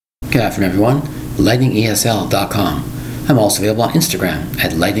Good afternoon, everyone. LightningESL.com. I'm also available on Instagram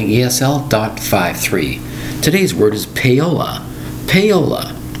at lightningesl.53. Today's word is payola.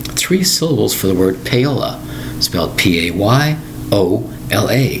 Payola. 3 syllables for the word payola, spelled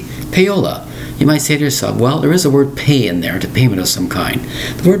P-A-Y-O-L-A. Payola. You might say to yourself, well, there is a word pay in there, to payment of some kind.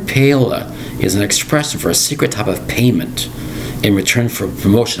 The word payola is an expression for a secret type of payment in return for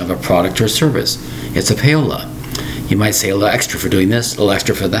promotion of a product or service. It's a payola. You might say a little extra for doing this, a little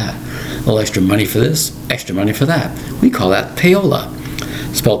extra for that. A little extra money for this, extra money for that. We call that payola,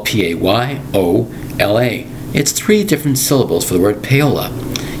 spelled P-A-Y-O-L-A. It's 3 different syllables for the word payola.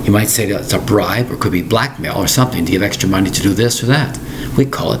 You might say that it's a bribe, or it could be blackmail or something to give extra money to do this or that. We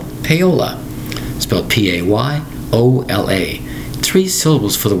call it payola, spelled P-A-Y-O-L-A. 3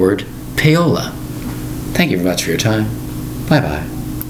 syllables for the word payola. Thank you very much for your time. Bye-bye.